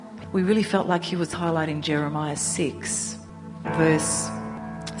we really felt like he was highlighting Jeremiah 6, verse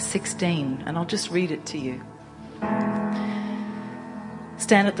 16. And I'll just read it to you.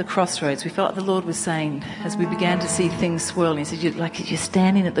 Stand at the crossroads. We felt like the Lord was saying, as we began to see things swirling, he said, you're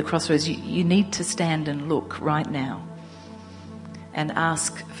standing at the crossroads. You need to stand and look right now and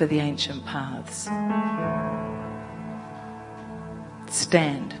ask for the ancient paths.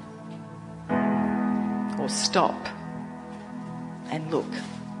 Stand or stop and look.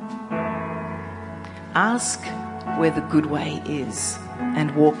 Ask where the good way is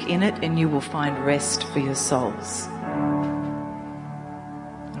and walk in it, and you will find rest for your souls.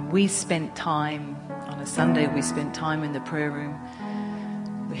 And we spent time, on a Sunday, we spent time in the prayer room.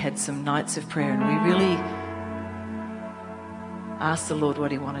 We had some nights of prayer, and we really asked the Lord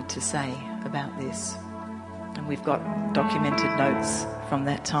what he wanted to say about this. And we've got documented notes from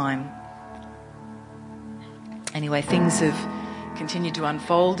that time. Anyway, things have continued to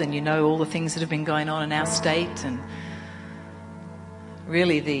unfold, and you know all the things that have been going on in our state, and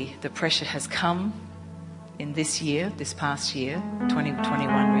really the pressure has come in this year, this past year,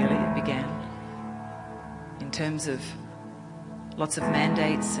 2021 really, it began, in terms of lots of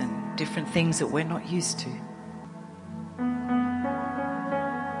mandates and different things that we're not used to.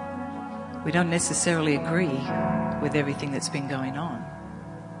 We don't necessarily agree with everything that's been going on,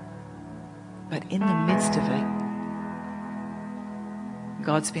 but in the midst of it,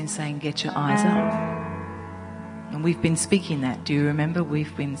 God's been saying, get your eyes up. And we've been speaking that. Do you remember?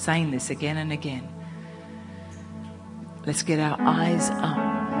 We've been saying this again and again. Let's get our eyes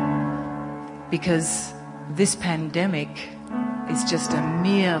up. Because this pandemic is just a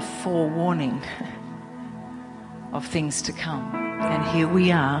mere forewarning of things to come. And here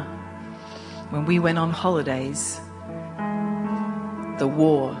we are. When we went on holidays, the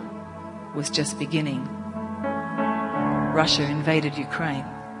war was just beginning. Russia invaded Ukraine.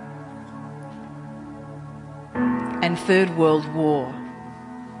 And Third World War,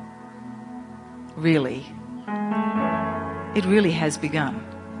 really, it really has begun.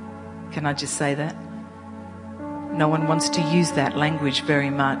 Can I just say that? No one wants to use that language very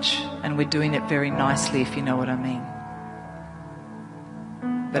much, and we're doing it very nicely, if you know what I mean.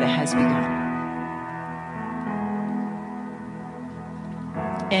 But it has begun.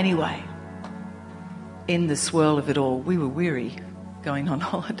 Anyway, in the swirl of it all, we were weary going on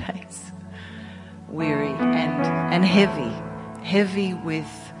holidays. Weary and heavy. Heavy with,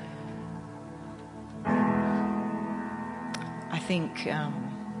 I think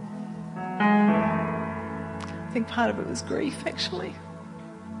part of it was grief, actually.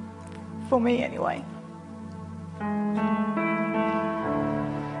 For me, anyway.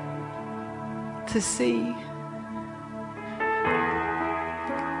 To see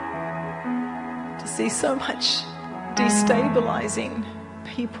so much destabilizing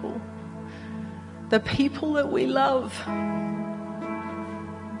people, the people that we love.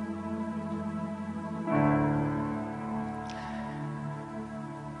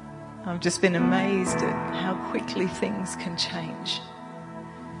 I've just been amazed at how quickly things can change.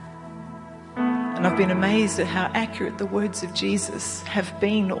 And I've been amazed at how accurate the words of Jesus have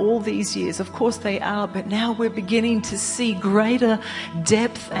been all these years. Of course they are, but now we're beginning to see greater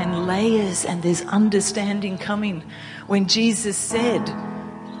depth and layers, and there's understanding coming. When Jesus said,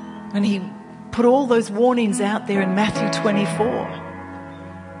 when he put all those warnings out there in Matthew 24,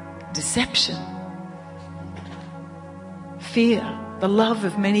 deception, fear, the love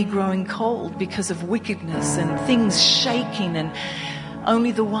of many growing cold because of wickedness and things shaking, and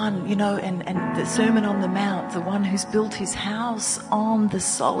only the one, and the Sermon on the Mount, the one who's built his house on the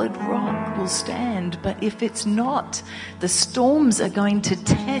solid rock will stand. But if it's not, the storms are going to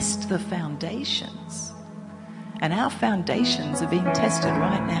test the foundations. And our foundations are being tested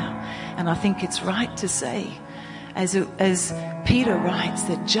right now. And I think it's right to say, as Peter writes,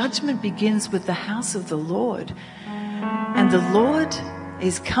 that judgment begins with the house of the Lord. And the Lord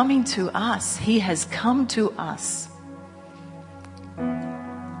is coming to us. He has come to us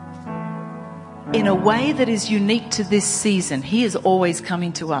in a way that is unique to this season. He is always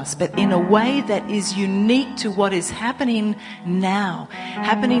coming to us, but in a way that is unique to what is happening now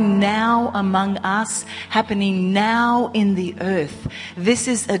among us, happening now in the earth. This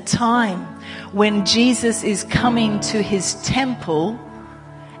is a time when Jesus is coming to his temple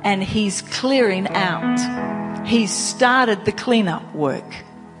and he's clearing out. He's started the cleanup work.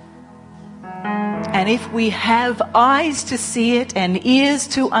 And if we have eyes to see it and ears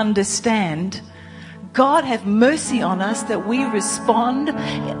to understand, God have mercy on us that we respond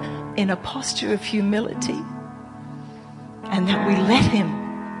in a posture of humility, and that we let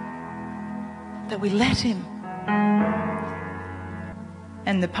him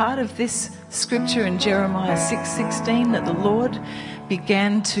And the part of this scripture in Jeremiah 6:16 that the Lord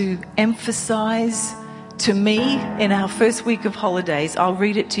began to emphasize to me in our first week of holidays, I'll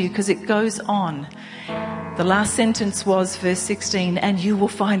read it to you because it goes on. The last sentence was verse 16, and you will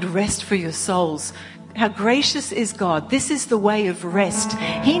find rest for your souls. How gracious is God. This is the way of rest.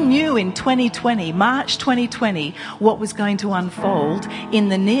 He knew in 2020, March 2020, what was going to unfold in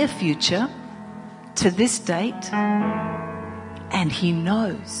the near future to this date. And he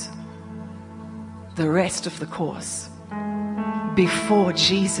knows the rest of the course before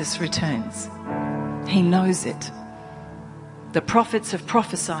Jesus returns. He knows it. The prophets have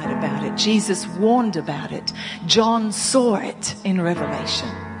prophesied about it. Jesus warned about it. John saw it in Revelation.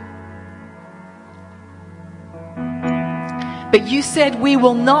 But you said we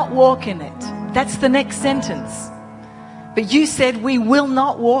will not walk in it. That's the next sentence. But you said we will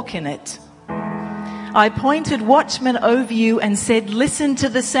not walk in it. I appointed watchmen over you and said, listen to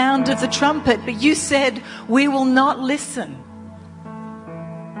the sound of the trumpet. But you said, we will not listen.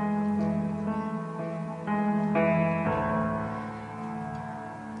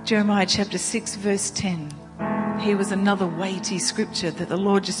 Jeremiah chapter 6 verse 10. Here was another weighty scripture that the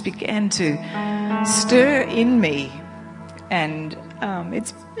Lord just began to stir in me. And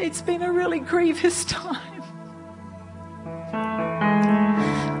it's been a really grievous time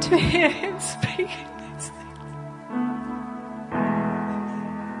to hear him speak.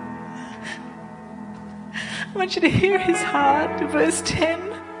 I want you to hear his heart. Verse 10.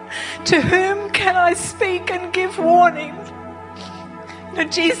 To whom can I speak and give warning? You know,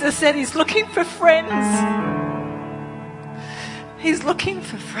 Jesus said he's looking for friends. He's looking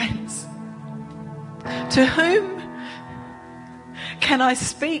for friends. To whom can I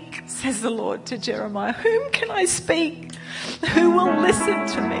speak, says the Lord to Jeremiah. Whom can I speak? Who will listen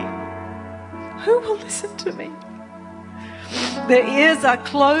to me? Who will listen to me? Their ears are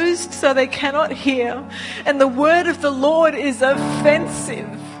closed so they cannot hear, and the word of the Lord is offensive.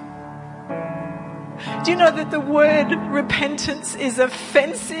 Do you know that the word repentance is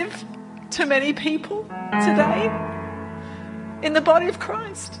offensive to many people today in the body of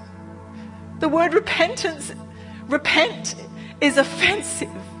Christ? The word repent, is offensive.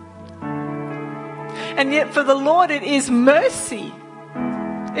 And yet for the Lord it is mercy.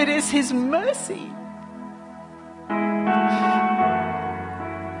 It is his mercy.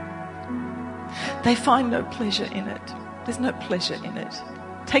 They find no pleasure in it. There's no pleasure in it.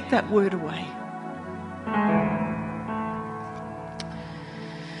 Take that word away.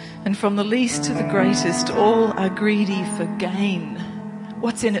 And from the least to the greatest, all are greedy for gain.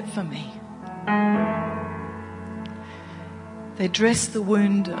 What's in it for me? They dress the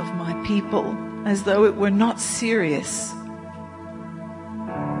wound of my people as though it were not serious.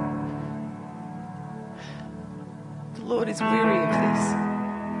 The Lord is weary of this.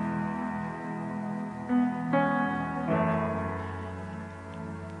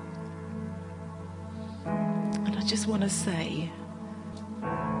 And I just want to say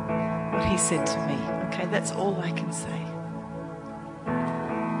what he said to me. Okay, that's all I can say.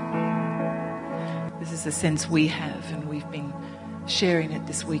 This is the sense we have, and we've been sharing it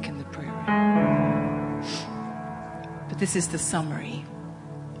this week in the prayer room. But this is the summary.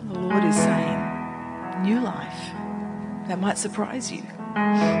 The Lord is saying, new life. That might surprise you.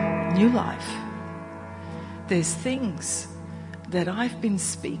 New life. There's things that I've been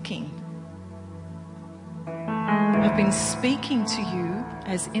speaking. I've been speaking to you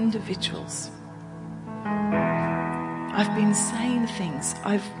as individuals. I've been saying things.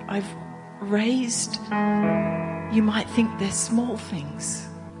 I've raised, you might think they're small things,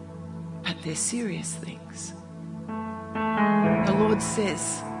 but they're serious things. The Lord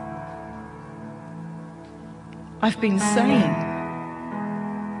says, I've been saying,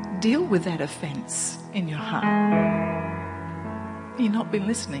 deal with that offense in your heart. You've not been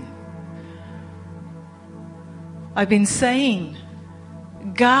listening. I've been saying,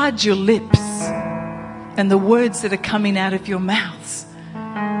 guard your lips and the words that are coming out of your mouths.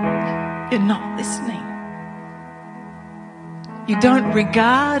 You're not listening. You don't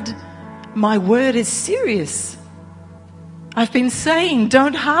regard my word as serious. I've been saying,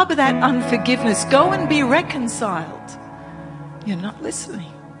 don't harbor that unforgiveness. Go and be reconciled. You're not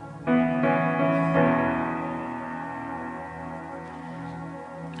listening.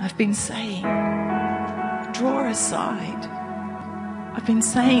 I've been saying, draw aside. I've been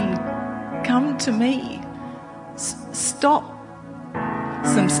saying, come to me. Stop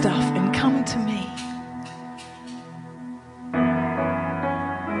some stuff and come to me.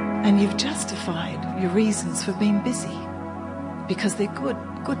 And you've justified your reasons for being busy because they're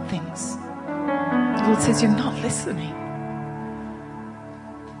good things. The Lord says you're not listening.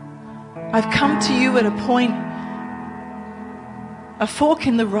 I've come to you at a point, a fork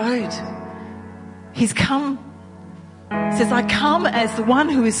in the road. He's come, says, I come as the one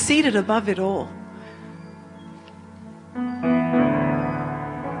who is seated above it all.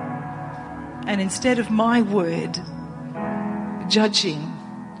 And instead of my word judging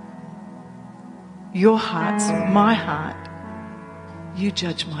your hearts, my heart, you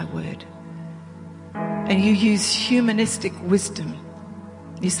judge my word. And you use humanistic wisdom.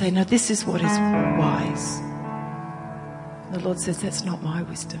 You say, no, this is what is wise. The Lord says, that's not my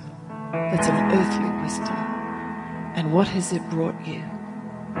wisdom. That's an earthly wisdom. And what has it brought you?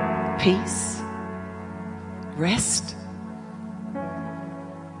 Peace? Rest?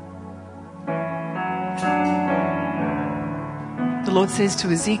 The Lord says to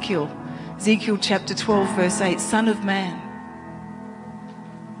Ezekiel chapter 12, verse 8, Son of man,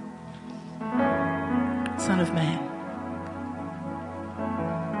 Son of man,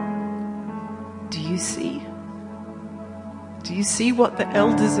 do you see? Do you see what the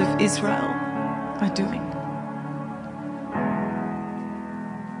elders of Israel are doing?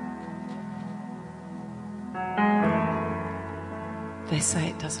 They say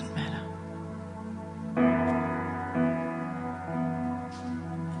it doesn't matter.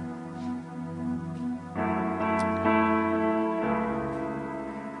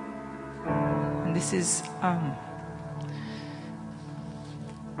 And this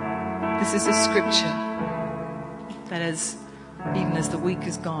is a scripture that even as the week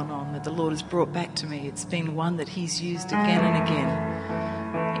has gone on, that the Lord has brought back to me. It's been one that He's used again and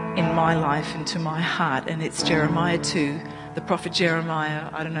again in my life and to my heart. And it's Jeremiah 2. The prophet Jeremiah,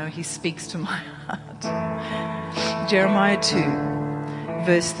 I don't know, he speaks to my heart. Jeremiah 2,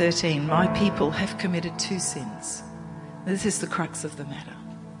 verse 13. My people have committed 2 sins. This is the crux of the matter.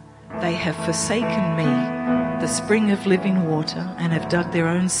 They have forsaken me, the spring of living water, and have dug their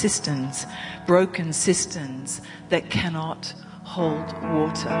own cisterns, broken cisterns that cannot hold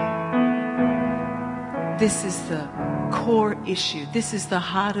water. This is the core issue. This is the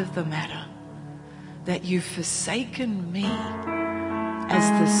heart of the matter. That you've forsaken me as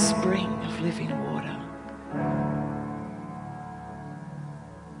the spring of living water.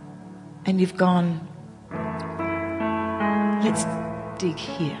 And you've gone, let's dig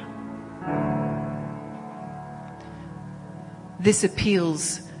here. This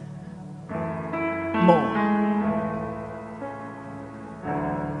appeals more.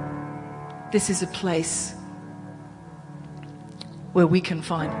 This is a place where we can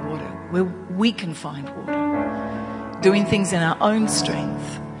find water, doing things in our own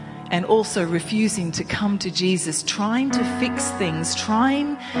strength and also refusing to come to Jesus, trying to fix things,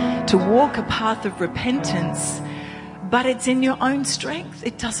 trying to walk a path of repentance, but it's in your own strength.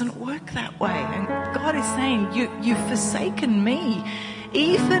 It doesn't work that way. And God is saying, you've forsaken me.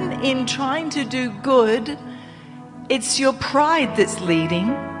 Even in trying to do good, it's your pride that's leading,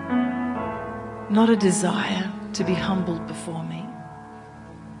 not a desire to be humbled before me.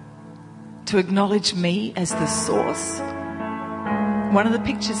 To acknowledge me as the source. One of the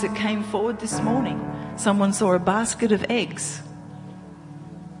pictures that came forward this morning, someone saw a basket of eggs.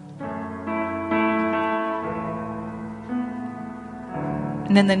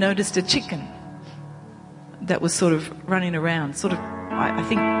 And then they noticed a chicken that was sort of running around. I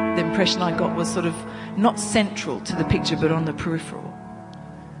think the impression I got was sort of not central to the picture, but on the peripheral.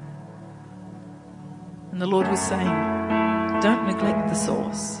 And the Lord was saying, don't neglect the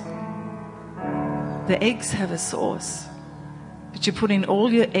source. The eggs have a source, but you're putting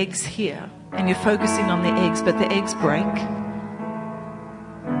all your eggs here and you're focusing on the eggs, but the eggs break.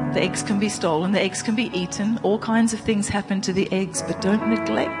 The eggs can be stolen, the eggs can be eaten, all kinds of things happen to the eggs, but don't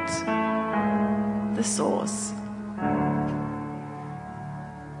neglect the source.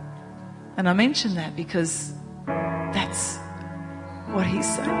 And I mention that because that's what He's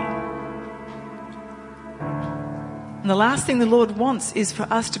saying. And the last thing the Lord wants is for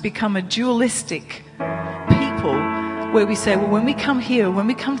us to become a dualistic people where we say, well, when we come here, when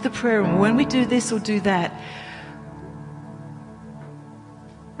we come to the prayer room, when we do this or do that,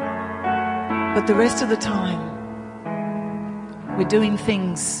 but the rest of the time we're doing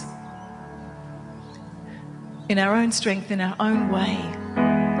things in our own strength, in our own way,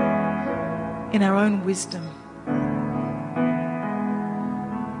 in our own wisdom.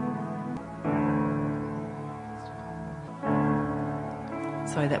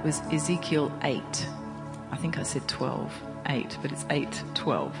 Sorry, that was Ezekiel 8. I think I said 12, 8, but it's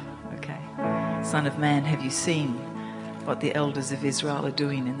 8:12. Okay. Son of man, have you seen what the elders of Israel are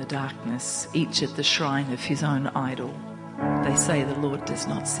doing in the darkness, each at the shrine of his own idol? They say the Lord does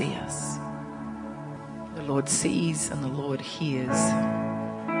not see us. The Lord sees and the Lord hears.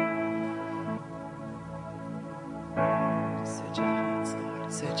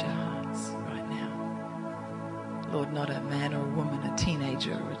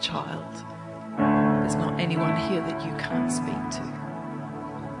 teenager or a child. There's not anyone here that you can't speak to.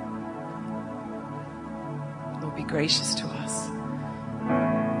 Lord, be gracious to us,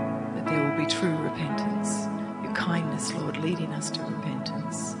 that there will be true repentance. Your kindness, Lord, leading us to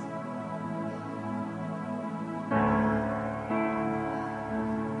repentance.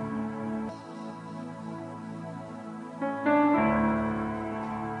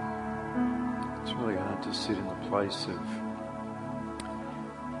 It's really hard to sit in the place of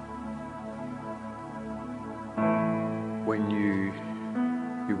when you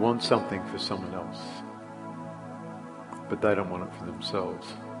want something for someone else, but they don't want it for themselves.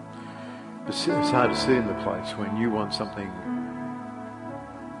 It's hard to sit in the place when you want something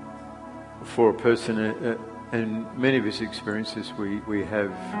for a person, and many of us experience this. We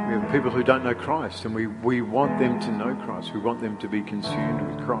have people who don't know Christ, and we want them to know Christ. We want them to be consumed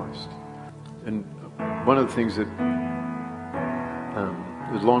with Christ. And one of the things that,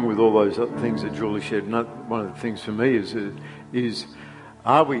 along with all those other things that Julie shared, one of the things for me is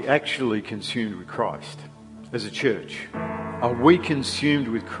are we actually consumed with Christ as a church? Are we consumed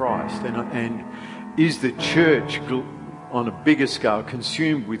with Christ? And is the church on a bigger scale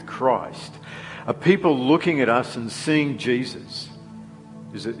consumed with Christ? Are people looking at us and seeing Jesus?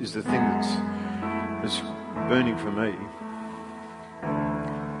 Is the thing that's burning for me.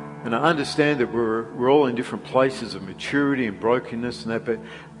 And I understand that we're all in different places of maturity and brokenness and that,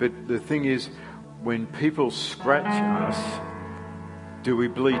 but the thing is, when people scratch us, do we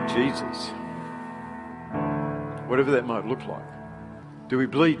bleed Jesus? Whatever that might look like. Do we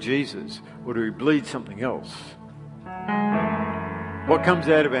bleed Jesus, or do we bleed something else? What comes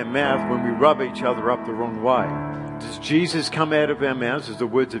out of our mouth when we rub each other up the wrong way? Does Jesus come out of our mouths? Does the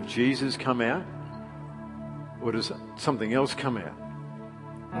words of Jesus come out? Or does something else come out?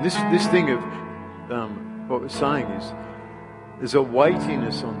 And this thing of what we're saying is there's a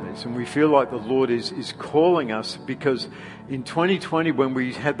weightiness on this, and we feel like the Lord is calling us, because in 2020, when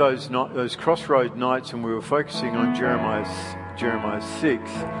we had those crossroad nights and we were focusing on Jeremiah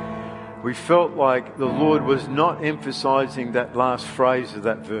 6, we felt like the Lord was not emphasizing that last phrase of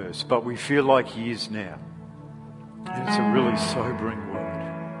that verse, but we feel like He is now. And it's a really sobering word,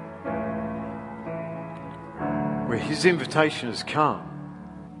 where His invitation has come,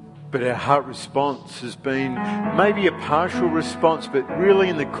 but our heart response has been maybe a partial response, but really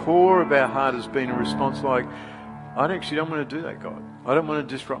in the core of our heart has been a response like, I actually don't want to do that, God. I don't want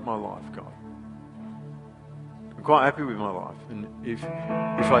to disrupt my life, God. I'm quite happy with my life. And if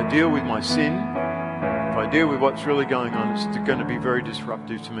I deal with my sin, if I deal with what's really going on, it's going to be very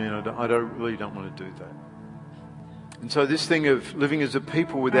disruptive to me, and I really don't want to do that. And so this thing of living as a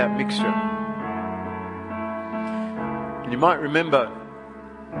people without mixture. And you might remember,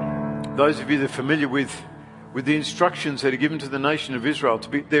 those of you that are familiar with the instructions that are given to the nation of Israel,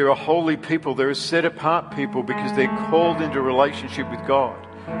 they're a holy people, they're a set-apart people because they're called into relationship with God.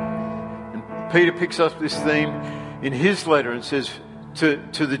 And Peter picks up this theme in his letter and says to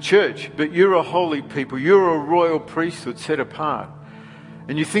the church, but you're a holy people, you're a royal priesthood set apart.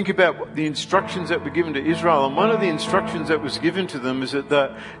 And you think about the instructions that were given to Israel, and one of the instructions that was given to them is that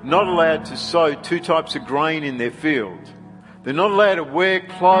they're not allowed to sow two types of grain in their field. They're not allowed to wear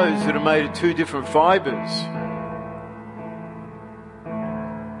clothes that are made of two different fibres.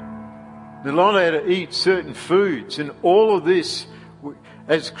 They're not allowed to eat certain foods. And all of this,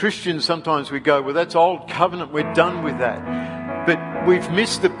 as Christians, sometimes we go, well, that's old covenant, we're done with that. But we've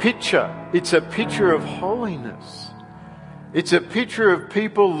missed the picture. It's a picture of holiness. It's a picture of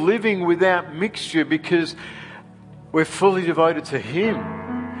people living without mixture because we're fully devoted to Him.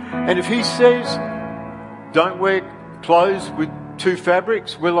 And if He says, don't wear clothes with two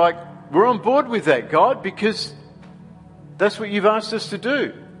fabrics, we're on board with that, God, because that's what You've asked us to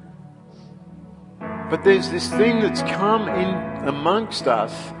do. But there's this thing that's come in amongst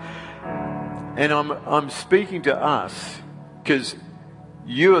us, and I'm speaking to us because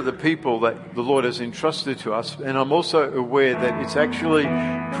you are the people that the Lord has entrusted to us, and I'm also aware that it's actually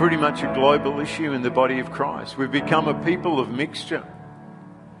pretty much a global issue in the body of Christ. We've become a people of mixture.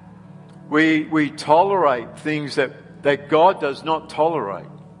 We tolerate things that God does not tolerate.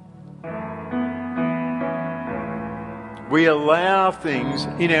 We allow things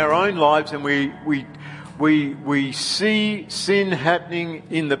in our own lives, and we see sin happening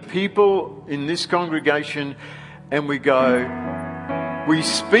in the people in this congregation, and we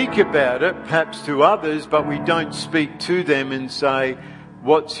speak about it perhaps to others, but we don't speak to them and say,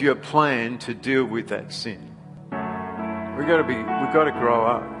 what's your plan to deal with that sin? We've got to grow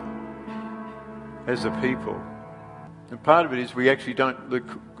up as a people. And part of it is we actually don't,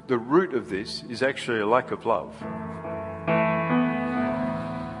 the root of this is actually a lack of love.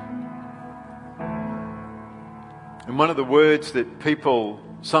 And one of the words that people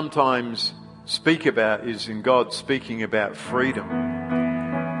sometimes speak about is in God speaking about freedom.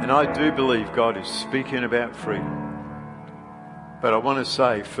 And I do believe God is speaking about freedom. But I want to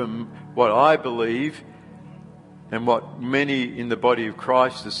say, from what I believe and what many in the body of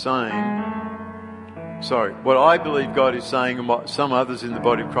Christ are saying, what I believe God is saying and what some others in the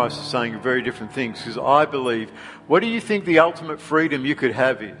body of Christ are saying are very different things. Because I believe, what do you think the ultimate freedom you could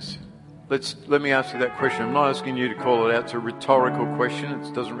have is? Let me ask you that question. I'm not asking you to call it out. It's a rhetorical question.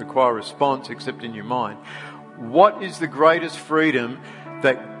 It doesn't require a response except in your mind. What is the greatest freedom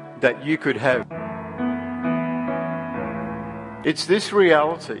that you could have? It's this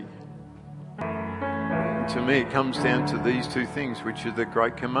reality. And to me, it comes down to these two things, which are the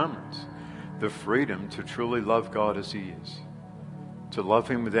great commandments. The freedom to truly love God as He is. To love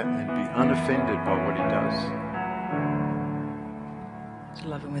Him without and be unoffended by what He does. To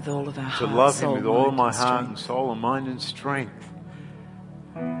love Him with all of our heart, to love Him with all of my heart and soul and mind and strength.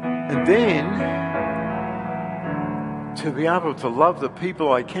 And then to be able to love the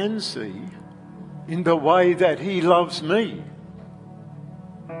people I can see in the way that He loves me.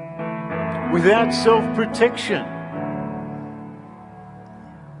 Without self-protection.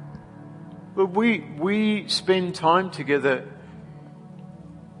 But we spend time together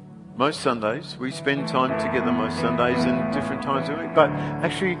most Sundays. We spend time together most Sundays and different times of the week. But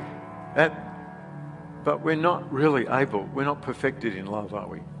actually, but we're not really able, we're not perfected in love, are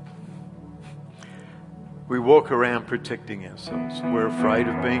we? We walk around protecting ourselves. We're afraid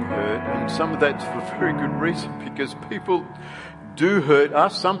of being hurt. And some of that's for very good reason, because people do hurt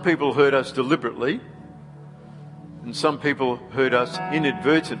us. Some people hurt us deliberately. And some people hurt us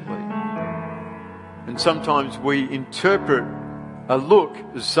inadvertently. And sometimes we interpret a look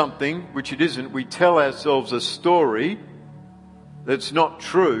as something which it isn't. We tell ourselves a story that's not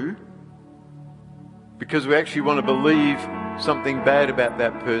true because we actually want to believe something bad about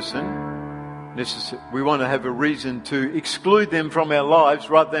that person. We want to have a reason to exclude them from our lives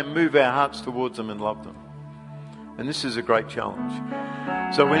rather than move our hearts towards them and love them. And this is a great challenge.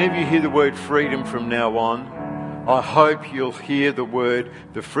 So whenever you hear the word freedom from now on, I hope you'll hear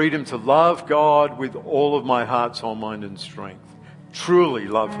the freedom to love God with all of my heart, soul, mind and strength. Truly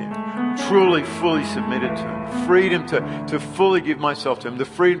love Him. Truly fully submitted to Him. Freedom to fully give myself to Him. The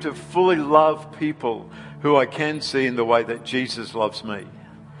freedom to fully love people who I can see in the way that Jesus loves me.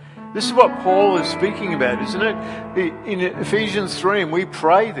 This is what Paul is speaking about, isn't it? In Ephesians 3, and we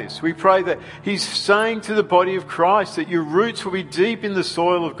pray this. We pray that he's saying to the body of Christ that your roots will be deep in the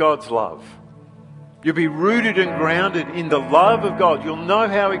soil of God's love. You'll be rooted and grounded in the love of God. You'll know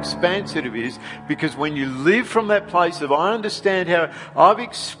how expansive it is, because when you live from that place of I understand how I've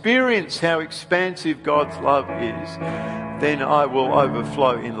experienced how expansive God's love is, then I will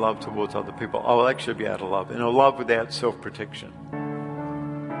overflow in love towards other people. I will actually be able to love, and I'll love without self-protection.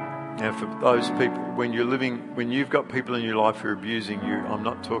 Now, for those people, when you've got people in your life who are abusing you, I'm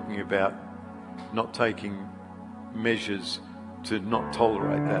not talking about not taking measures to not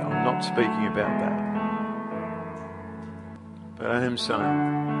tolerate that. I'm not speaking about that. But I am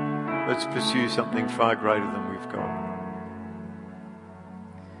saying, let's pursue something far greater than we've got.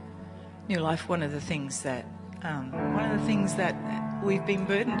 New Life, one of the things that we've been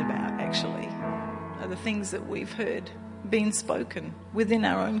burdened about, actually, are the things that we've heard being spoken within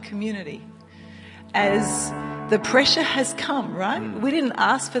our own community. As the pressure has come, right? We didn't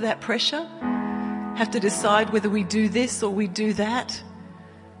ask for that pressure. Have to decide whether we do this or we do that.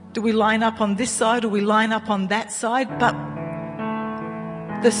 Do we line up on this side or we line up on that side? But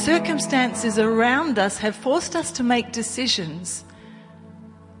the circumstances around us have forced us to make decisions,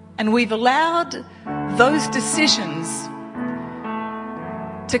 and we've allowed those decisions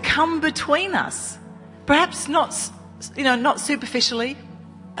to come between us. Perhaps not superficially,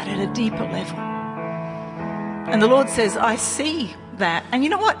 but at a deeper level. And the Lord says, I see that. And you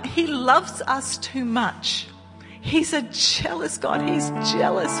know what? He loves us too much. He's a jealous God. He's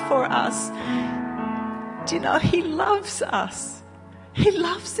jealous for us. Do you know, He loves us. He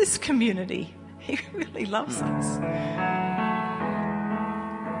loves this community. He really loves us.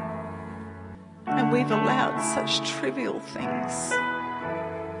 And we've allowed such trivial things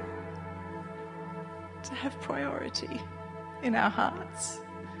to have priority in our hearts.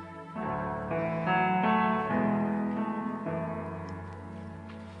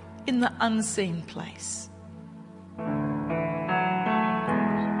 In the unseen place.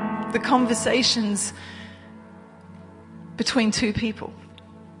 The conversations between two people.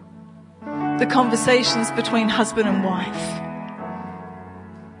 The conversations between husband and wife.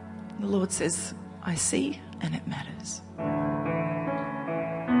 The Lord says, I see, and it matters.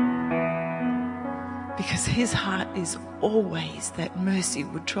 Because his heart is always that mercy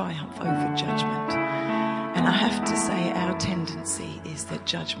would triumph over judgment. And I have to say, our tendency is that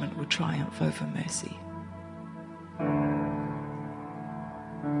judgment would triumph over mercy.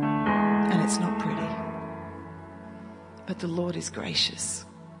 And it's not pretty. But the Lord is gracious.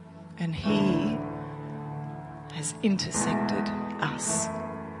 And he has intersected us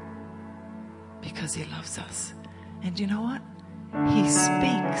because he loves us. And you know what? He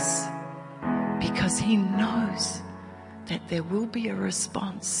speaks because he knows that there will be a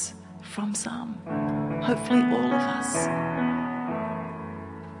response from some, hopefully all of us,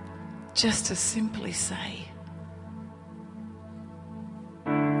 just to simply say,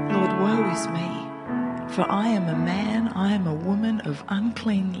 Lord, woe is me, for I am a man, I am a woman of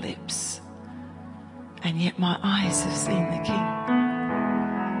unclean lips, and yet my eyes have seen the King.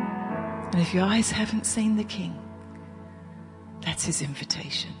 And if your eyes haven't seen the King, that's his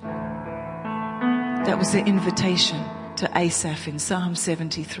invitation. That was the invitation to Asaph in Psalm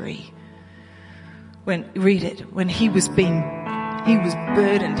 73. Read it, when he was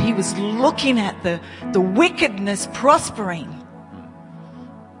burdened, he was looking at the wickedness prospering.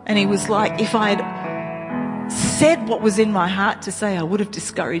 And he was like, if I had said what was in my heart to say, I would have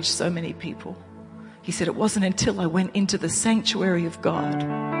discouraged so many people. He said, it wasn't until I went into the sanctuary of God.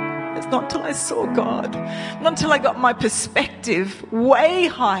 It's not until I saw God, not until I got my perspective way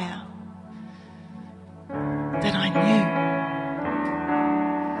higher, that I knew,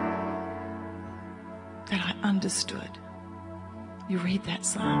 that I understood. You read that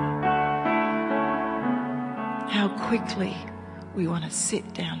psalm, how quickly we want to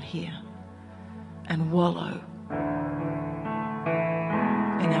sit down here and wallow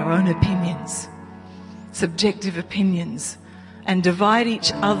in our own opinions, subjective opinions, and divide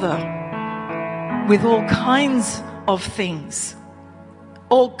each other with all kinds of things,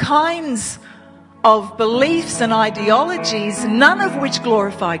 all kinds of beliefs and ideologies, none of which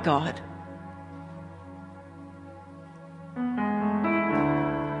glorify God.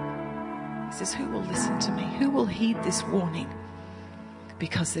 He says, who will listen to me? Who will heed this warning?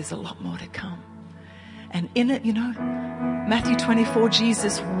 Because there's a lot more to come. And in it, Matthew 24,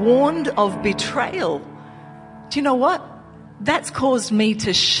 Jesus warned of betrayal. Do you know what? That's caused me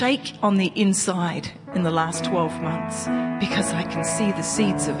to shake on the inside in the last 12 months because I can see the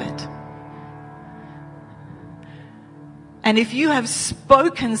seeds of it. And if you have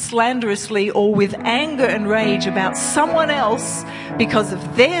spoken slanderously or with anger and rage about someone else because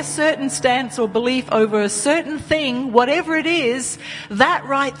of their certain stance or belief over a certain thing, whatever it is, that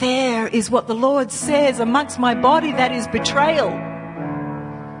right there is what the Lord says amongst my body. That is betrayal.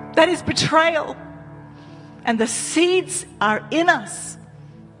 That is betrayal. And the seeds are in us.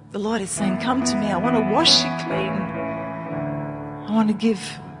 The Lord is saying, come to me. I want to wash you clean. I want to give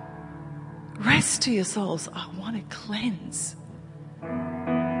rest to your souls. I want to cleanse.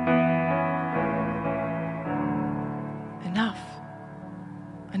 Enough.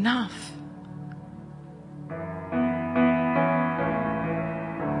 Enough.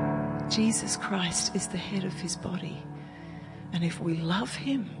 Jesus Christ is the head of his body. And if we love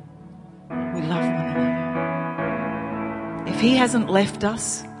him, we love one another. If he hasn't left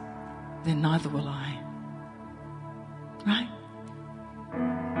us, then neither will I. Right?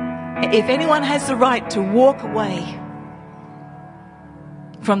 If anyone has the right to walk away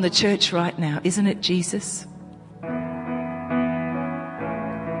from the church right now, isn't it Jesus?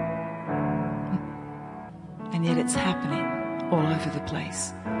 And yet it's happening all over the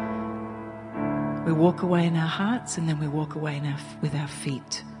place. We walk away in our hearts, and then we walk away with our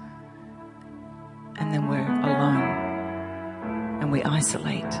feet. And then we're alone. And we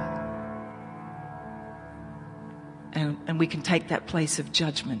isolate. And we can take that place of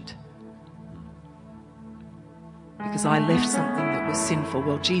judgment. Because I left something that was sinful.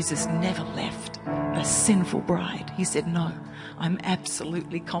 Well, Jesus never left a sinful bride. He said, no, I'm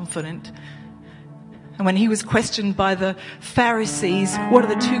absolutely confident. And when he was questioned by the Pharisees, what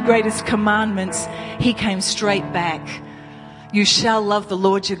are the two greatest commandments? He came straight back. You shall love the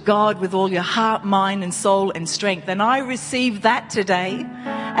Lord your God with all your heart, mind, and soul and strength. And I received that today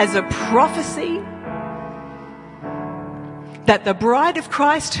as a prophecy that the bride of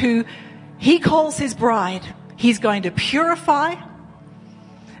Christ, who he calls his bride, he's going to purify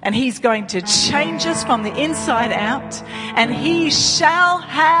and he's going to change us from the inside out. And he shall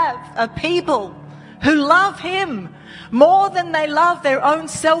have a people who love him more than they love their own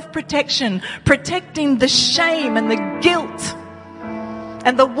self-protection, protecting the shame and the guilt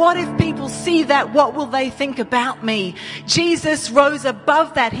And the what if people see that, what will they think about me? Jesus rose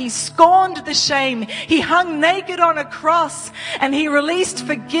above that. He scorned the shame. He hung naked on a cross and he released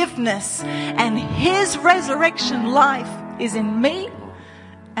forgiveness. And his resurrection life is in me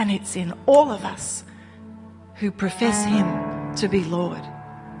and it's in all of us who profess him to be Lord.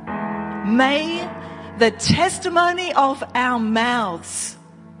 May the testimony of our mouths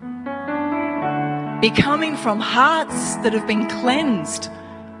be coming from hearts that have been cleansed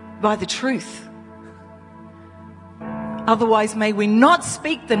by the truth. Otherwise, may we not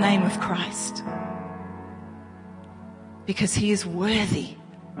speak the name of Christ, because he is worthy,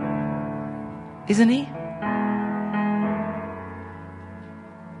 isn't he?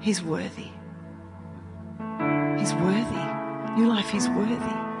 He's worthy. He's worthy. New Life, he's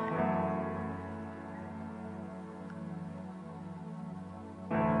worthy.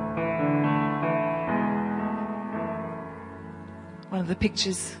 One of the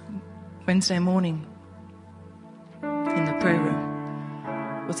pictures Wednesday morning in the prayer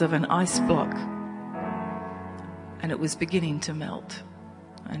room was of an ice block, and it was beginning to melt.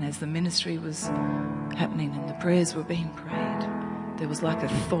 And as the ministry was happening and the prayers were being prayed, there was like a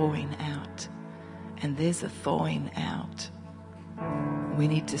thawing out. And there's a thawing out. We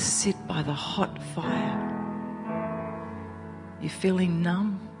need to sit by the hot fire. You're feeling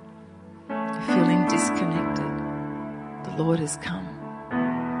numb? You're feeling disconnected? The Lord has come.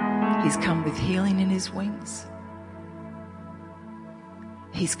 He's come with healing in his wings.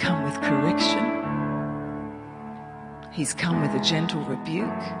 He's come with correction. He's come with a gentle rebuke.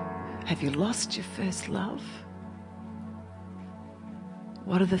 Have you lost your first love?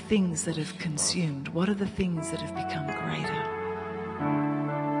 What are the things that have consumed? What are the things that have become greater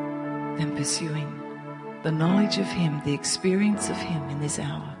than pursuing the knowledge of him, the experience of him in this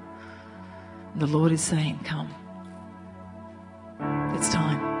hour? And the Lord is saying, come. It's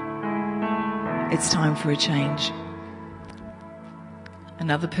time. It's time for a change.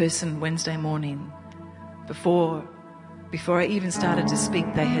 Another person Wednesday morning, before I even started to speak,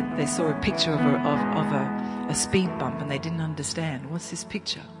 they saw a picture of a speed bump, and they didn't understand. What's this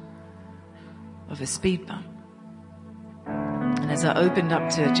picture of a speed bump? And as I opened up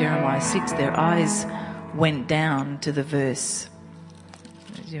to Jeremiah 6, their eyes went down to the verse.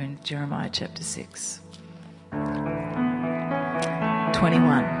 You're in Jeremiah chapter 6.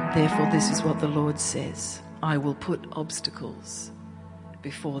 21. Therefore, this is what the Lord says. I will put obstacles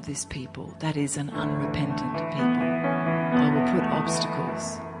before this people. That is an unrepentant people. I will put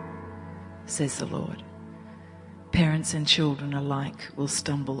obstacles, says the Lord. Parents and children alike will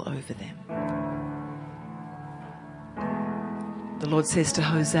stumble over them. The Lord says to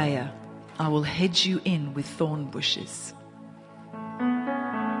Hosea, I will hedge you in with thorn bushes.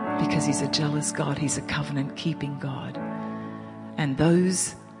 Because he's a jealous God, he's a covenant-keeping God. And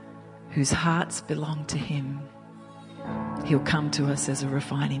those whose hearts belong to him, he'll come to us as a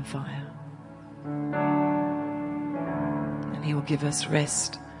refining fire. And he will give us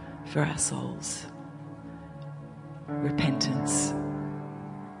rest for our souls. Repentance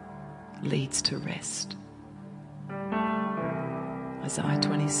leads to rest. Isaiah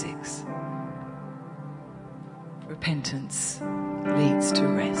 26. Repentance leads to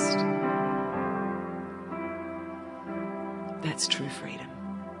rest. That's true freedom.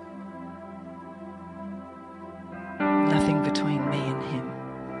 Nothing between me and him.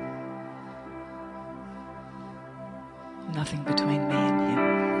 Nothing between me and him.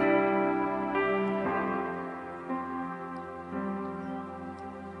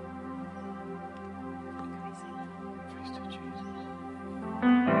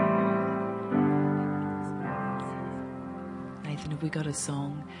 Nathan, have we got a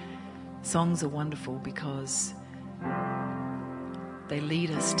song? Songs are wonderful because they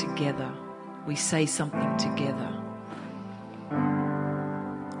lead us together. We say something together.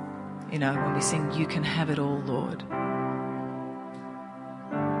 You know, when we sing, you can have it all, Lord.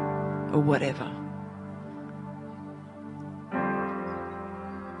 Or whatever.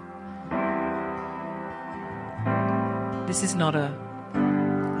 This is not a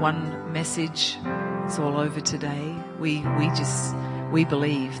one message, it's all over today. We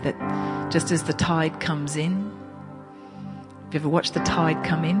believe that just as the tide comes in, have you ever watched the tide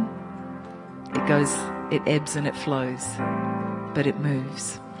come in? It ebbs and it flows, but it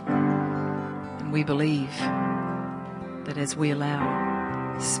moves. And we believe that as we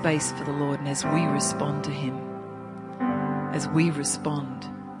allow space for the Lord and as we respond to him, as we respond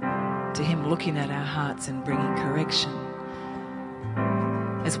to him looking at our hearts and bringing correction,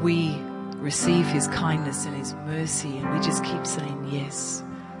 as we receive his kindness and his mercy and we just keep saying yes,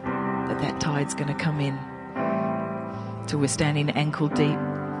 that tide's going to come in. till we're standing ankle deep,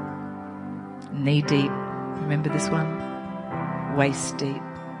 knee deep. Remember this one? Waist deep.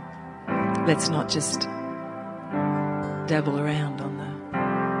 Let's not just dabble around on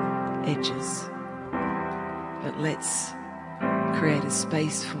the edges, but let's create a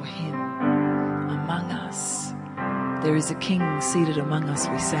space for him among us. There is a king seated among us.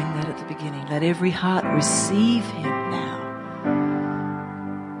 We sang that at the beginning. Let every heart receive him now.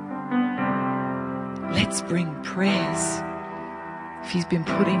 Let's bring prayers. If he's been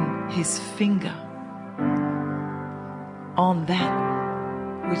putting his finger on that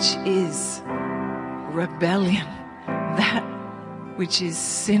which is rebellion, that which is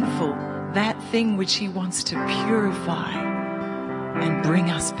sinful, that thing which he wants to purify and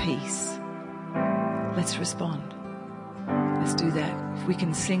bring us peace, let's respond. Let's do that. If we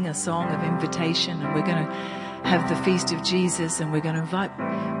can sing a song of invitation, and we're going to have the Feast of Jesus, and we are going to invite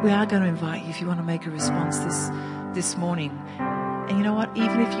you if you want to make a response this morning. And you know what?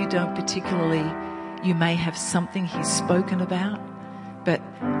 Even if you don't particularly, you may have something he's spoken about,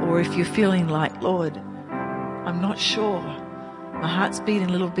 or if you're feeling like, Lord, I'm not sure. My heart's beating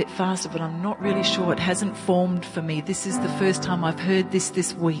a little bit faster, but I'm not really sure. It hasn't formed for me. This is the first time I've heard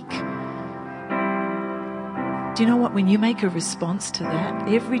this week. Do you know what? When you make a response to that,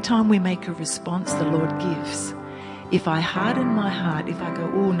 every time we make a response, the Lord gives. If I harden my heart, if I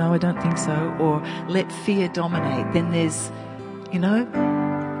go, oh, no, I don't think so, or let fear dominate, then there's,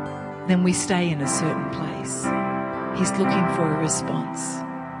 then we stay in a certain place. He's looking for a response.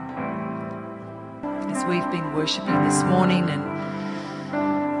 As we've been worshipping this morning and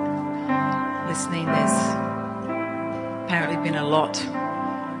listening, there's apparently been a lot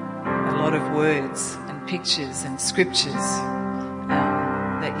of words and pictures and scriptures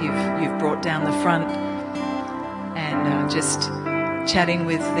that you've brought down the front, and just chatting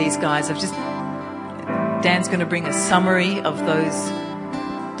with these guys. Dan's going to bring a summary of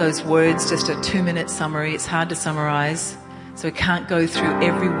those words, just a 2-minute summary. It's hard to summarize, so we can't go through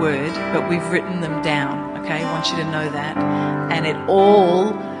every word, but we've written them down, okay? I want you to know that. And it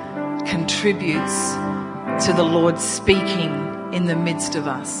all contributes to the Lord speaking in the midst of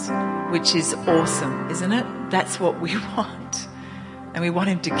us, which is awesome, isn't it? That's what we want. And we want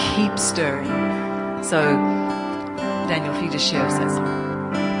him to keep stirring. So, Daniel, if you just share us that song.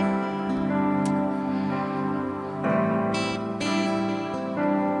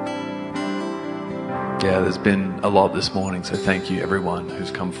 Yeah, there's been a lot this morning, so thank you everyone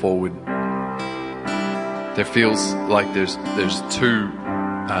who's come forward. There feels like there's two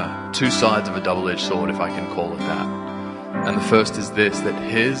sides of a double-edged sword, if I can call it that. And the first is this, that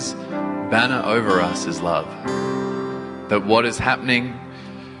his banner over us is love. That what is happening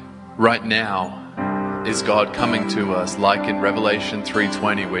right now is God coming to us, like in Revelation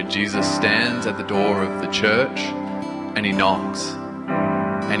 3:20, where Jesus stands at the door of the church and he knocks.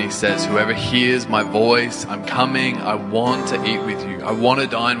 And he says, whoever hears my voice, I'm coming, I want to eat with you. I want to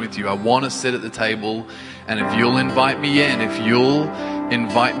dine with you. I want to sit at the table. And if you'll invite me in,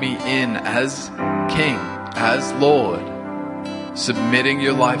 as King, as Lord, submitting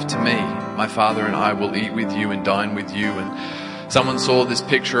your life to me, my Father and I will eat with you and dine with you. And someone saw this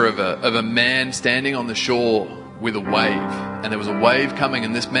picture of a man standing on the shore with a wave. And there was a wave coming,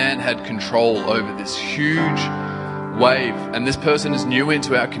 and this man had control over this huge wave. And this person is new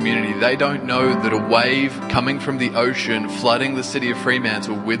into our community. They don't know that a wave coming from the ocean flooding the city of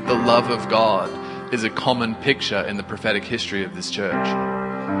Fremantle with the love of God is a common picture in the prophetic history of this church.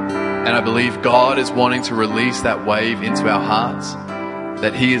 And I believe God is wanting to release that wave into our hearts,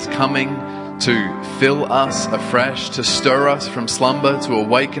 that he is coming to fill us afresh, to stir us from slumber, to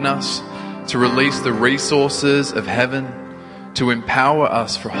awaken us, to release the resources of heaven, to empower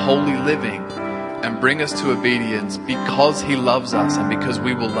us for holy living and bring us to obedience because he loves us and because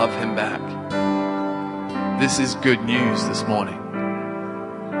we will love him back. This is good news this morning.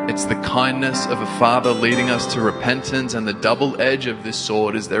 It's the kindness of a Father leading us to repentance, and the double edge of this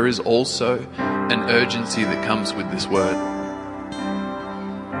sword is there is also an urgency that comes with this word.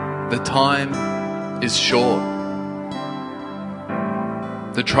 The time is short.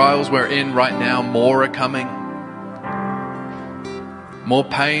 The trials we're in right now, more are coming. More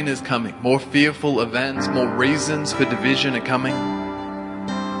pain is coming. More fearful events, more reasons for division are coming.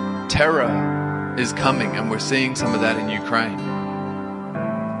 Terror is coming, and we're seeing some of that in Ukraine.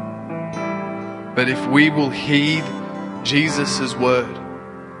 But if we will heed Jesus' word,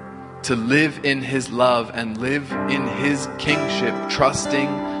 to live in his love and live in his kingship,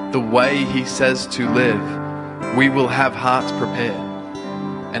 trusting the way he says to live, we will have hearts prepared.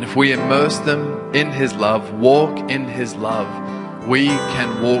 And if we immerse them in his love, walk in his love, we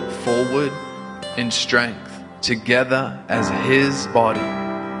can walk forward in strength together as his body.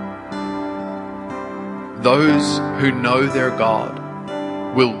 Those who know their God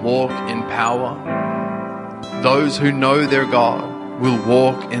will walk in power. Those who know their God will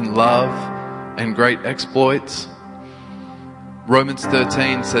walk in love and great exploits. Romans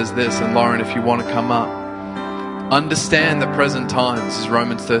 13 says this, and Lauren, if you want to come up, understand the present time. This is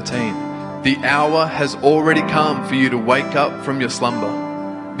Romans 13. The hour has already come for you to wake up from your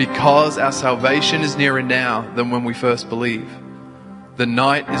slumber, because our salvation is nearer now than when we first believed. The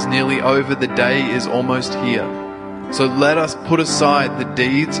night is nearly over, the day is almost here. So let us put aside the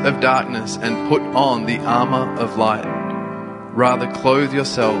deeds of darkness and put on the armor of light. Rather, clothe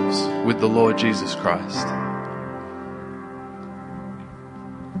yourselves with the Lord Jesus Christ.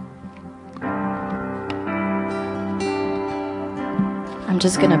 I'm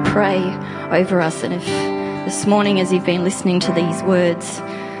just going to pray over us, and if this morning as you've been listening to these words,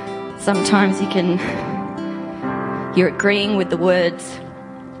 sometimes you're agreeing with the words.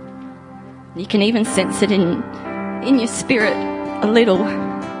 You can even sense it in your spirit a little,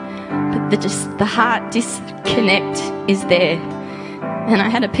 but the heart disconnect is there. And I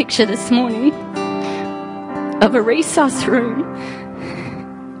had a picture this morning of a resus room,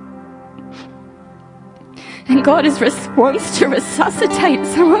 and God wants to resuscitate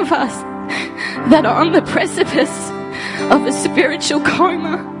some of us that are on the precipice of a spiritual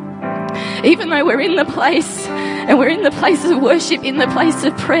coma. Even though we're in the place, and we're in the place of worship, in the place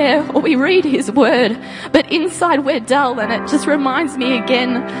of prayer, or we read his word, but inside we're dull. And it just reminds me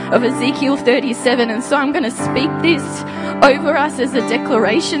again of Ezekiel 37. And so I'm going to speak this over us as a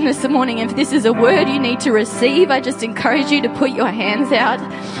declaration this morning. If this is a word you need to receive, I just encourage you to put your hands out.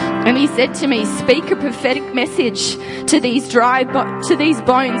 And he said to me, speak a prophetic message to these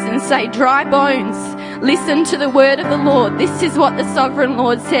bones and say, dry bones, listen to the word of the Lord. This is what the sovereign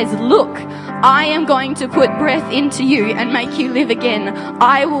Lord says. Look, I am going to put breath into you and make you live again.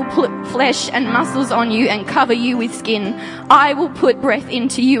 I will put flesh and muscles on you and cover you with skin. I will put breath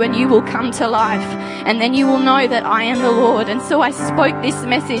into you and you will come to life. And then you will know that I am the Lord. And so I spoke this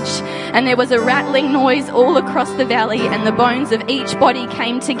message, and there was a rattling noise all across the valley, and the bones of each body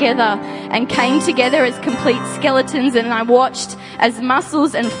came together as complete skeletons. And I watched as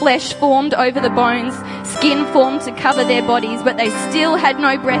muscles and flesh formed over the bones, skin formed to cover their bodies, but they still had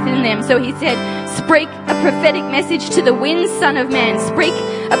no breath in them. So he said, speak a prophetic message to the winds, Son of Man. Speak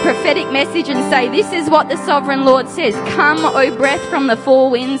a prophetic message and say, this is what the sovereign Lord says. Come, O breath from the four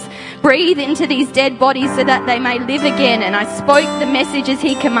winds, breathe into these dead bodies so that they may live again. And I spoke the message as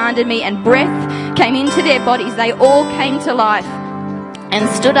he commanded me, and breath came into their bodies. They all came to life and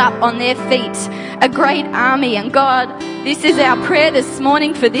stood up on their feet, a great army. And God, this is our prayer this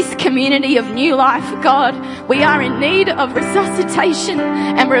morning for this community of New Life. God, we are in need of resuscitation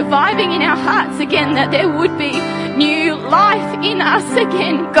and reviving in our hearts again, that there would be new life in us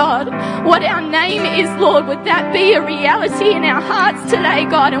again, God. What our name is, Lord, would that be a reality in our hearts today,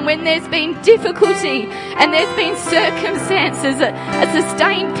 God? And when there's been difficulty and there's been circumstances, a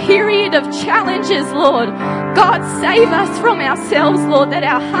sustained period of challenges, Lord, God, save us from ourselves, Lord, that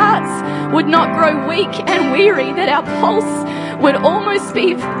our hearts would not grow weak and weary, that our pulse would almost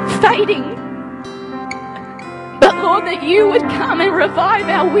be fading. But Lord, that you would come and revive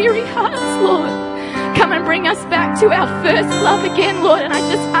our weary hearts, Lord. Come and bring us back to our first love again, Lord. And I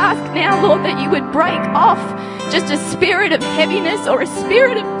just ask now, Lord, that you would break off just a spirit of heaviness or a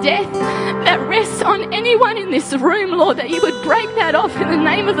spirit of death that rests on anyone in this room, Lord, that you would break that off in the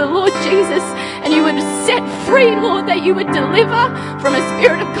name of the Lord Jesus, and you would set free, Lord, that you would deliver from a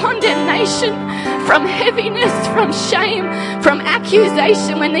spirit of condemnation, from heaviness, from shame, from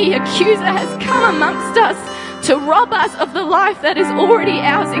accusation, when the accuser has come amongst us to rob us of the life that is already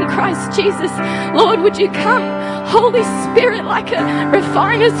ours in Christ Jesus. Lord, would you come, Holy Spirit, like a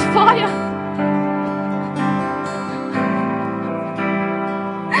refiner's fire,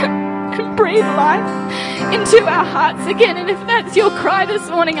 and breathe life into our hearts again. And if that's your cry this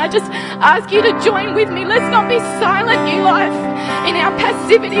morning, I just ask you to join with me. Let's not be silent, New Life, in our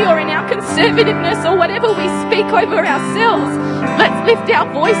passivity or in our conservativeness or whatever we speak over ourselves. Let's lift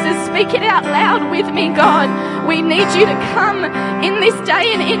our voices, speak it out loud with me, God. We need you to come in this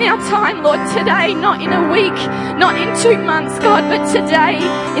day and in our time, Lord, today, not in a week, not in 2 months, God, but today,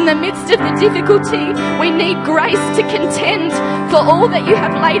 in the midst of the difficulty. We need grace to contend for all that you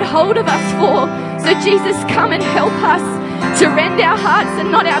have laid hold of us for. So Jesus, come and help us to rend our hearts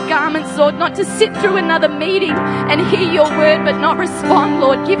and not our garments, Lord, not to sit through another meeting and hear your word but not respond,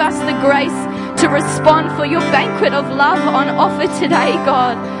 Lord. Give us the grace to respond for your banquet of love on offer today,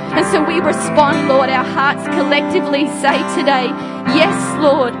 God. And so we respond, Lord. Our hearts collectively say today, Yes,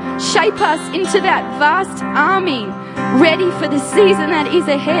 Lord, shape us into that vast army, ready for the season that is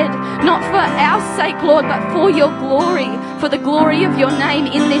ahead, not for our sake, Lord, but for your glory, for the glory of your name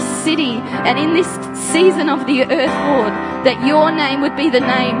in this city and in this season of the earth, Lord, that your name would be the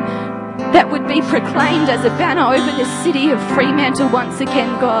name that would be proclaimed as a banner over the city of Fremantle once again,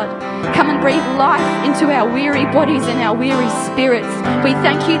 God. Come and breathe life into our weary bodies and our weary spirits. We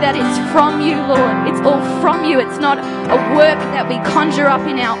thank you that it's from you, Lord. It's all from you. It's not a work that we conjure up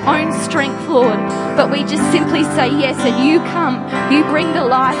in our own strength, Lord, but we just simply say yes, and you come. You bring the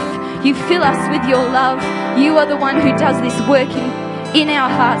life. You fill us with your love. You are the one who does this work in our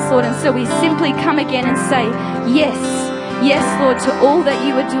hearts, Lord, and so we simply come again and say yes. Yes, Lord, to all that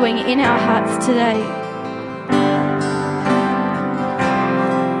you are doing in our hearts today.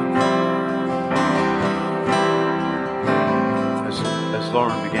 As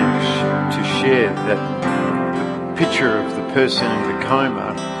Lauren began to share that picture of the person in the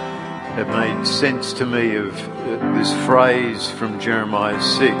coma, it made sense to me of this phrase from Jeremiah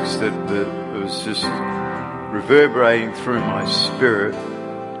 6 that was just reverberating through my spirit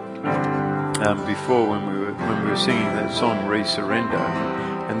before when we were singing that song, Re-Surrender.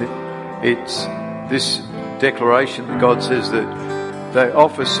 And it's this declaration that God says that they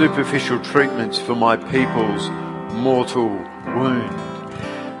offer superficial treatments for my people's mortal wound.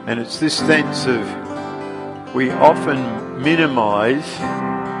 And it's this sense of we often minimise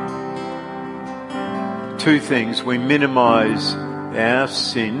two things. We minimise our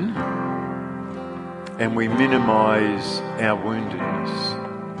sin and we minimise our woundedness.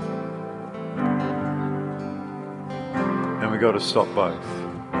 And we've got to stop both.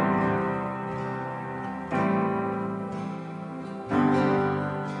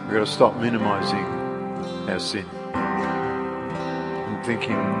 We've got to stop minimising our sin. And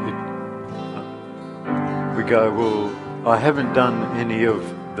thinking, we go, well, I haven't done any of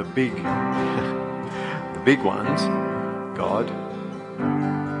the big ones, God.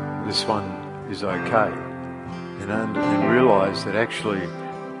 This one is okay. And realise that actually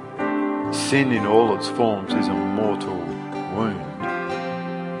sin in all its forms is a mortal wound.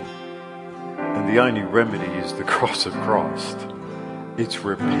 And the only remedy is the cross of Christ. It's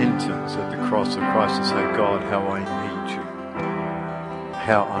repentance at the cross of Christ to say, God, how I need you.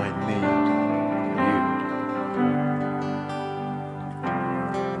 How I need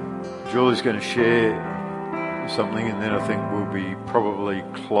you. Julie's going to share something, and then I think we'll be probably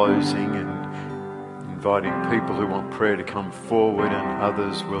closing and inviting people who want prayer to come forward, and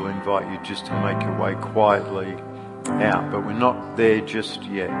others will invite you just to make your way quietly out. But we're not there just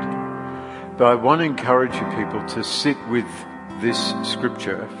yet. But I want to encourage you people to sit with this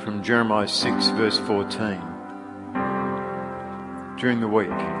scripture from Jeremiah 6 verse 14 during the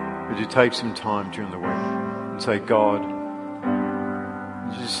week. Would you take some time during the week and say, God,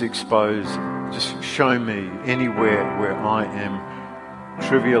 just expose, just show me anywhere where I am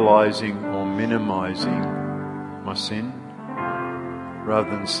trivializing or minimizing my sin rather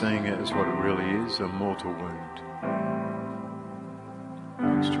than seeing it as what it really is, a mortal wound.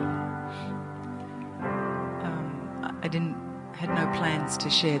 Thanks, Julie. Had no plans to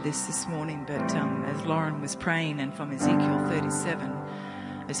share this morning, but as Lauren was praying and from Ezekiel 37,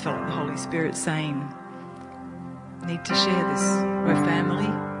 I just felt like the Holy Spirit saying, need to share this. We're family,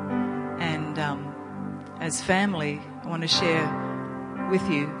 and as family, I want to share with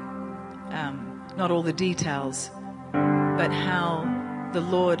you not all the details, but how the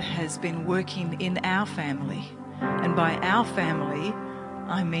Lord has been working in our family. And by our family,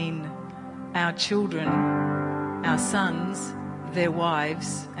 I mean our children, our sons, their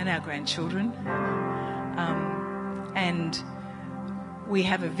wives, and our grandchildren. And we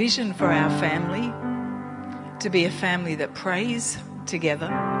have a vision for our family to be a family that prays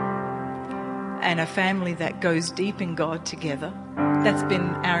together and a family that goes deep in God together. That's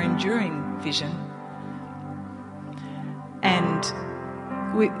been our enduring vision. And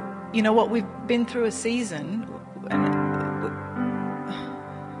you know what, we've been through a season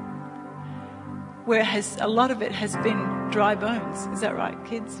where a lot of it has been dry bones. Is that right,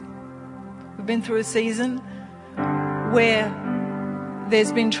 kids? We've been through a season where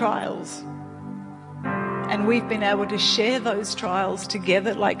there's been trials. And we've been able to share those trials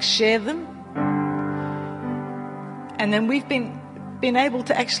together, share them. And then we've been able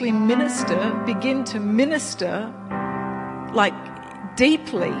to actually begin to minister,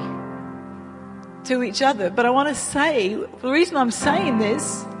 deeply to each other. But I want to say, the reason I'm saying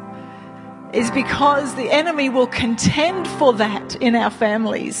this is because the enemy will contend for that in our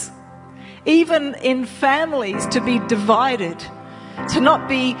families. Even in families, to be divided, to not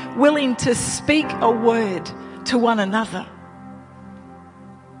be willing to speak a word to one another.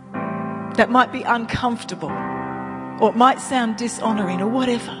 that might be uncomfortable, or it might sound dishonoring or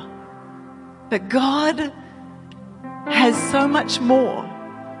whatever. But God has so much more.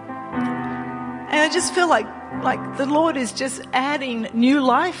 And I just feel like the Lord is just adding new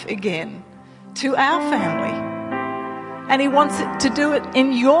life again to our family. And He wants it to do it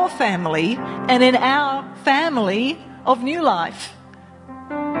in your family and in our family of new life.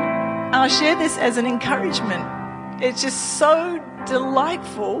 And I share this as an encouragement. It's just so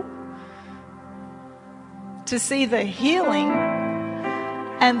delightful to see the healing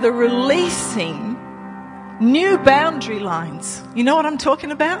and the releasing new boundary lines. You know what I'm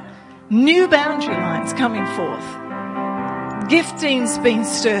talking about? New boundary lines coming forth. Giftings being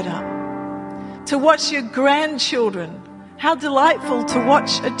stirred up. To watch your grandchildren. How delightful to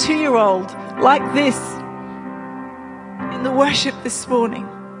watch a 2-year-old like this in the worship this morning.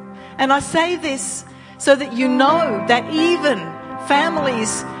 And I say this so that you know that even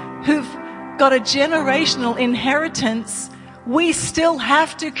families who've got a generational inheritance, we still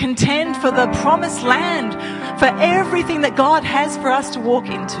have to contend for the promised land, for everything that God has for us to walk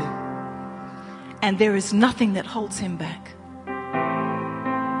into. And there is nothing that holds Him back.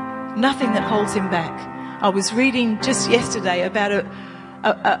 Nothing that holds Him back. I was reading just yesterday about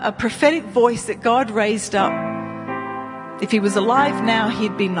a prophetic voice that God raised up. If he was alive now,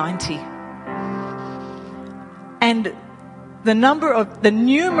 he'd be 90. And the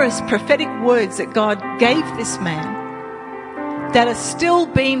numerous prophetic words that God gave this man that are still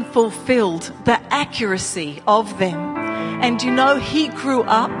being fulfilled, the accuracy of them. And you know, he grew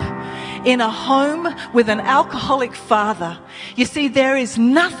up in a home with an alcoholic father. You see, there is a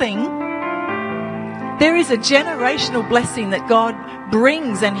generational blessing that God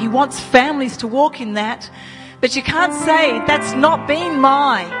brings, and He wants families to walk in that. But you can't say that's not been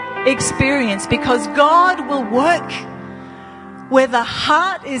my experience, because God will work where the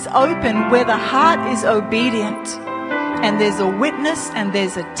heart is open, where the heart is obedient, and there's a witness and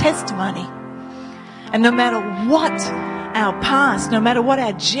there's a testimony. And no matter what our past, no matter what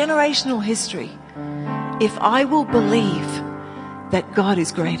our generational history, if I will believe that God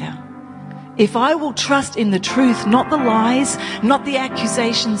is greater, if I will trust in the truth, not the lies, not the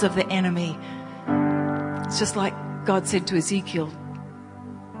accusations of the enemy, it's just like God said to Ezekiel,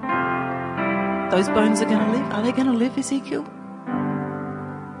 those bones are going to live. Are they going to live, Ezekiel?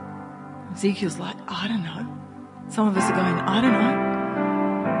 Ezekiel's like, I don't know. Some of us are going, I don't know.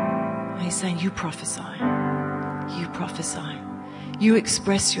 And He's saying, you prophesy. You prophesy. You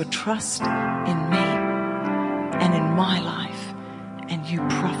express your trust in me and in my life, and you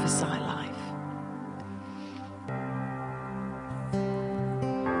prophesy life.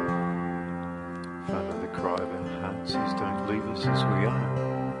 Father, the cry of our hearts is, don't leave us as we are.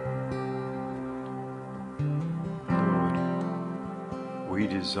 Lord, we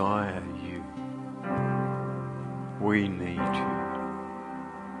desire you. We need you.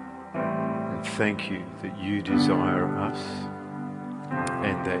 And thank you that you desire us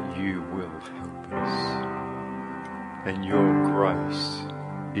and that you will help us. And your grace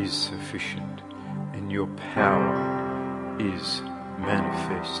is sufficient, and your power is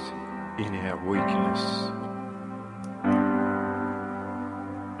manifest in our weakness.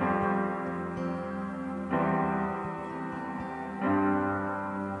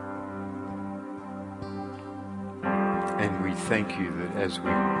 And we thank you that as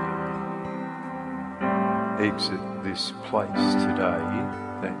we exit this place today,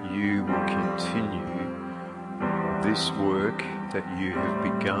 that you will continue this work that you have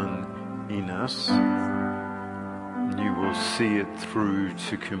begun in us. You will see it through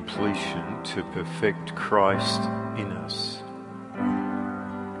to completion, to perfect Christ in us,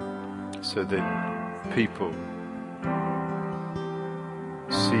 so that people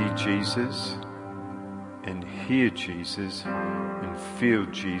see Jesus and hear Jesus and feel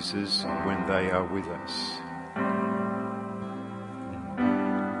Jesus when they are with us.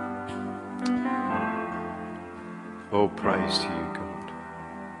 All praise to you, God.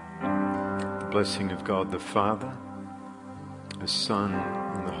 The blessing of God the Father, the Son,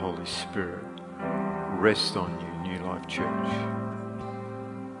 and the Holy Spirit rest on you, New Life Church.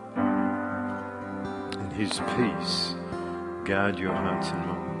 And His peace guard your hearts and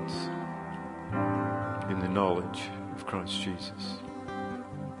minds in the knowledge of Christ Jesus.